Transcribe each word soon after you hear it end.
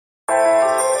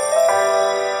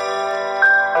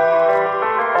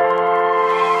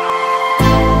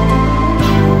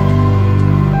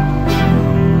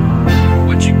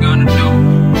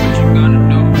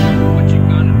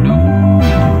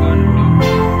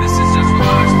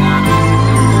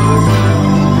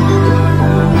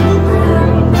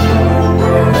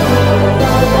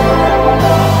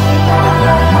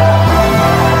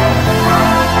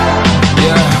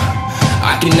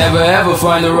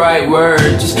find the right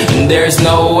words, and there's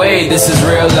no way this is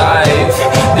real life.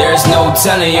 There's no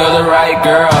telling you're the right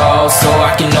girl, so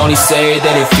I can only say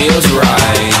that it feels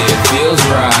right. It feels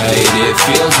right, it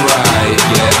feels right.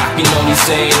 Yeah, I can only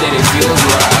say that it feels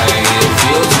right. It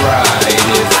feels right,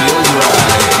 it feels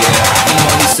right. Yeah, I can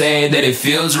only say that it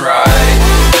feels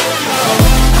right.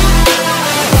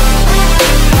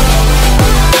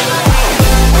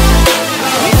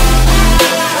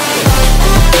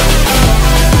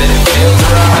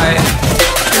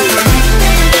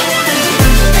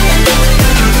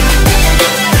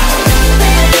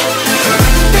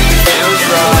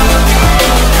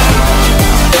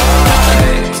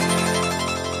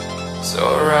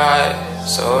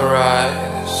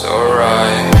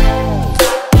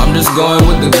 I'm just going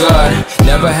with the gut,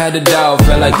 never had a doubt,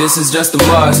 felt like this is just a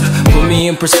must. Put me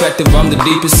in perspective, I'm the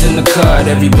deepest in the cut.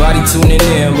 Everybody tuning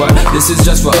in, but this is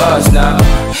just for us now.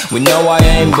 We know I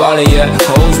ain't ballin' yet,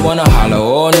 hoes wanna holler,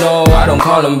 oh no, I don't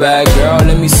call them back. Girl,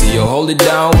 let me see you hold it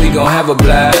down, we gon' have a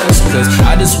blast. Cause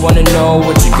I just wanna know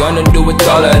what you gonna do with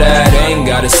all of that. Ain't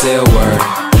gotta say a word,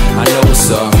 I know what's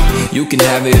up, you can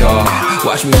have it all.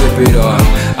 Watch me rip it off,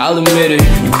 I'll admit it,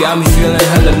 you got me feeling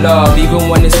hella loved. Even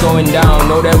when it's going down,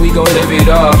 know that we gon' live it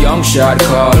up. Young shot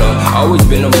caller, always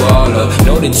been a baller.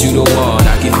 Know that you the one,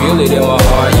 I can feel it in my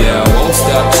heart. Yeah, I won't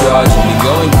stop charging me,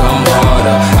 go and come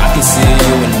harder. I can see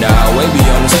you and I, way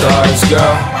beyond the stars,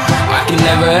 girl. I can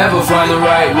never ever find the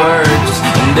right words,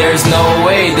 and there's no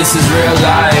way this is real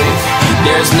life.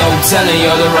 There's no telling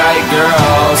you're the right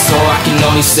girl, so I can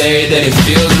only say that it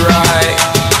feels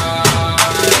right.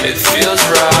 It feels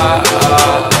right.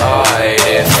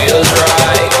 It feels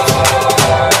right.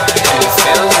 It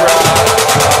feels right.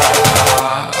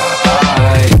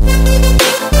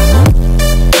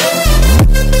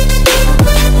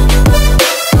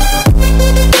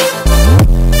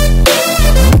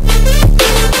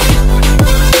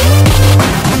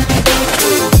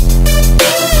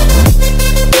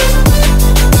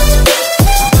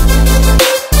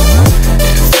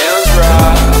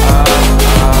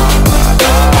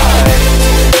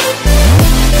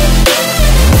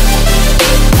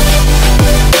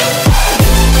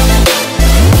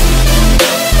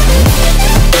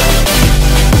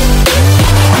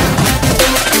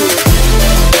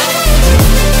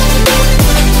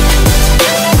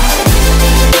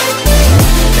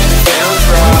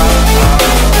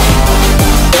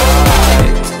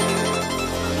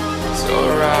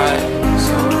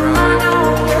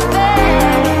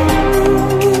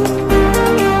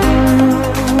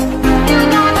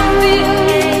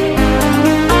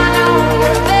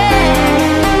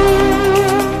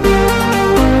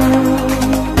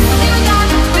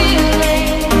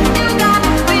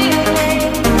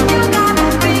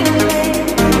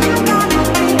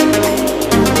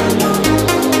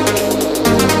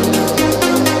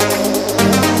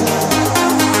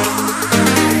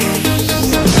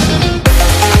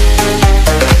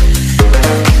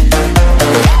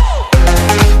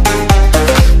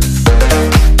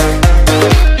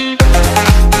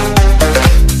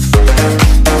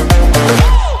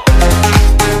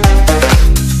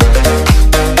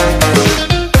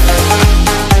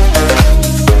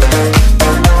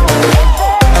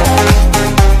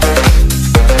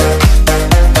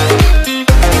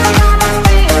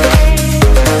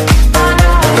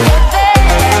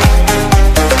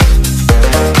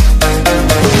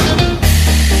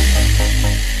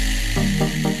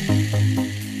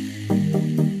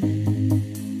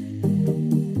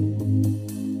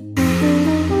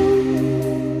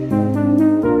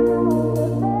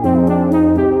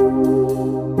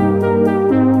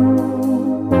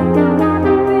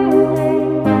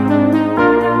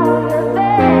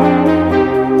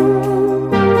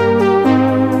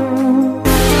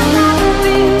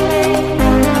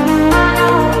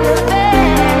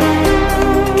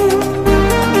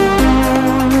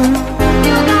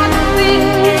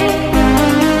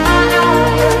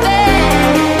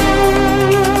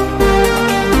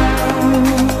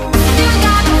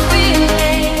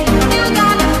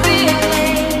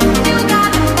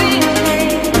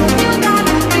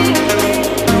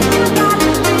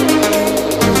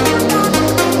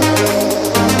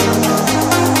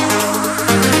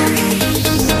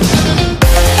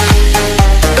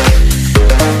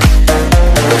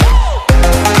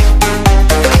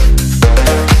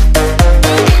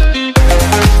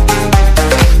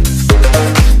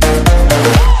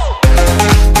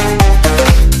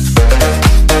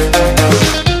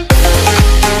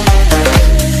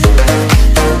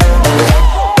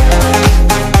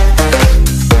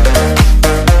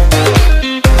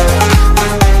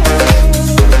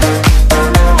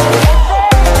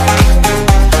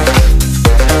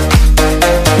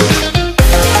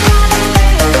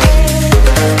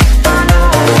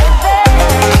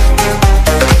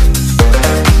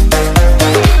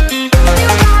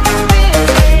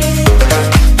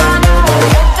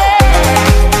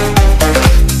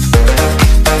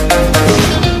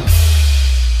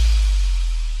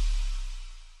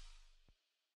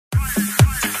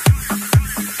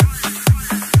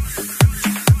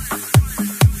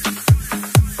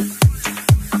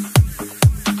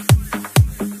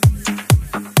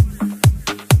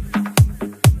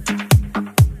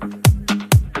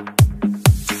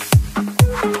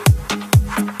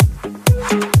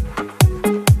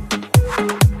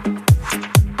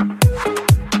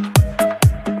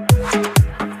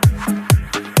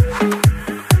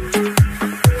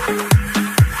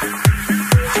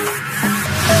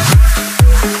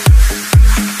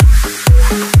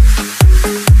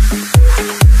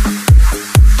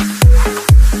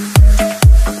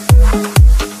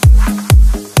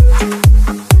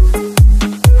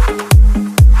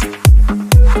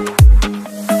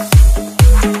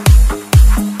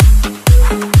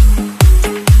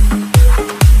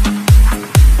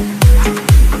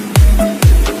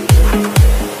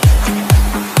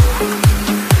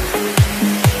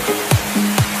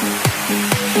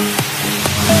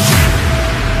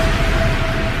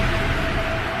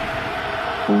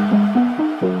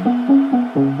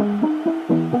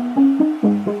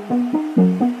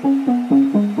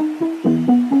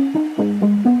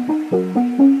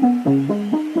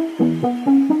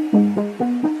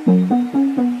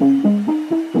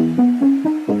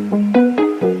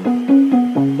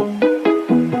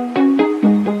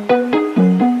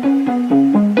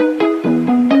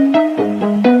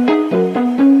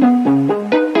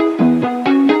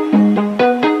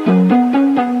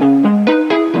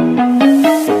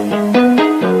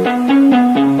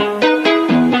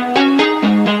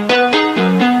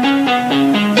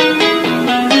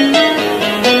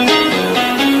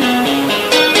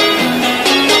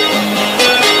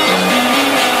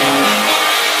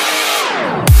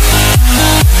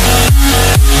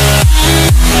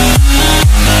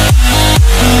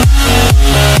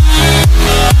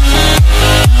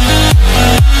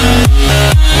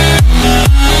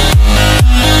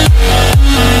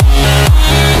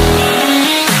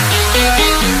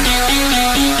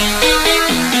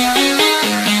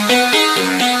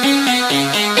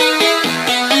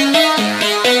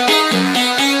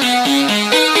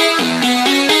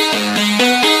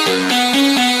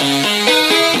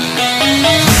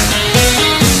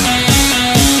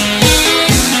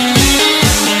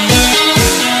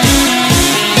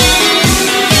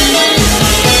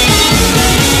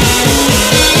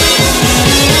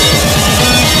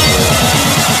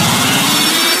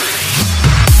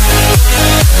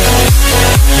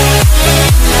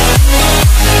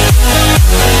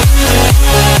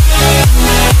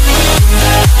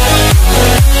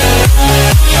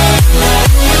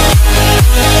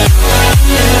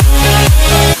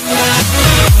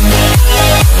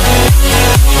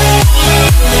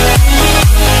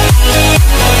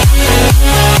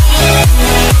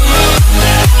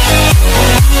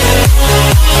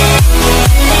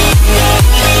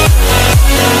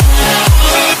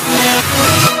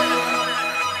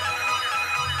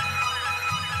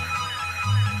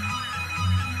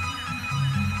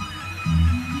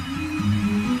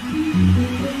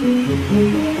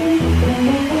 Anllela